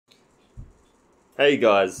Hey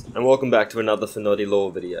guys, and welcome back to another Finaughty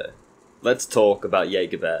Lore video. Let's talk about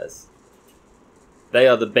Jagerbars. They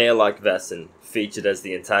are the bear-like Vessin, featured as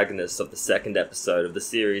the antagonists of the second episode of the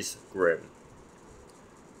series, Grimm.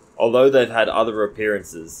 Although they've had other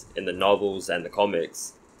appearances in the novels and the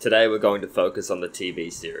comics, today we're going to focus on the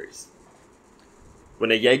TV series.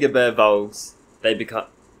 When a Jagerbear vogues,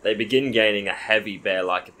 they begin gaining a heavy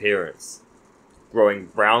bear-like appearance, growing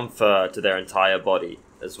brown fur to their entire body,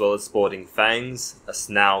 as well as sporting fangs, a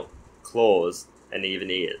snout, claws, and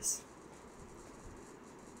even ears.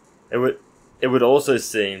 It would also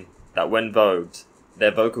seem that when vogued,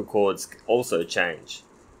 their vocal cords also change,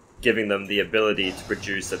 giving them the ability to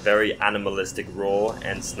produce a very animalistic roar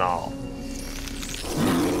and snarl.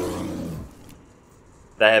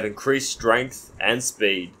 They have increased strength and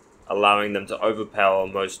speed, allowing them to overpower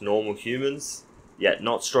most normal humans, yet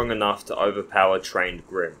not strong enough to overpower trained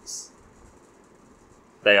Grimms.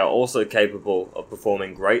 They are also capable of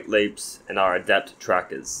performing great leaps and are adept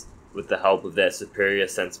trackers, with the help of their superior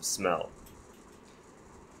sense of smell.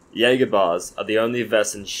 Jagerbars are the only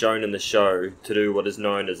Vessin shown in the show to do what is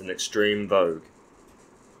known as an extreme vogue.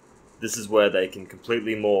 This is where they can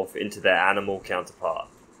completely morph into their animal counterpart,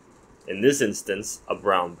 in this instance a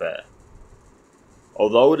brown bear.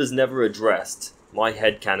 Although it is never addressed, my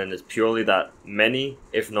headcanon is purely that many,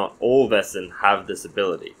 if not all Vessin have this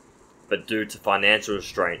ability, but due to financial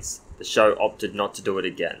restraints, the show opted not to do it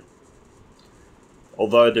again.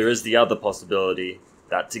 Although there is the other possibility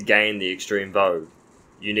that to gain the extreme vogue,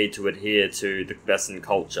 you need to adhere to the Vessin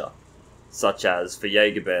culture, such as for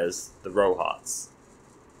Jagerbars, the Roharts.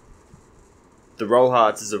 The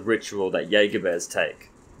Roharts is a ritual that Jagerbars take,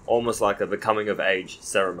 almost like a becoming of age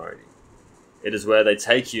ceremony. It is where they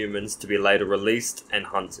take humans to be later released and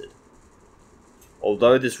hunted.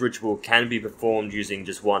 Although this ritual can be performed using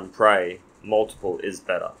just one prey, multiple is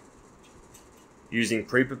better. Using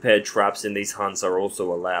pre-prepared traps in these hunts are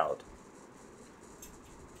also allowed.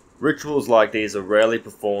 Rituals like these are rarely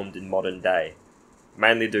performed in modern day,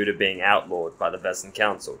 mainly due to being outlawed by the Vessin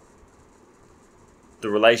Council.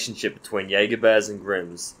 The relationship between Jagerbars and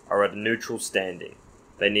Grimms are at a neutral standing.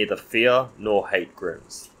 They neither fear nor hate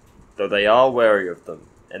Grimms, though they are wary of them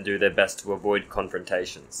and do their best to avoid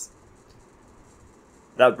confrontations.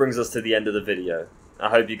 That brings us to the end of the video. I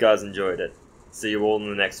hope you guys enjoyed it. See you all in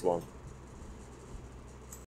the next one.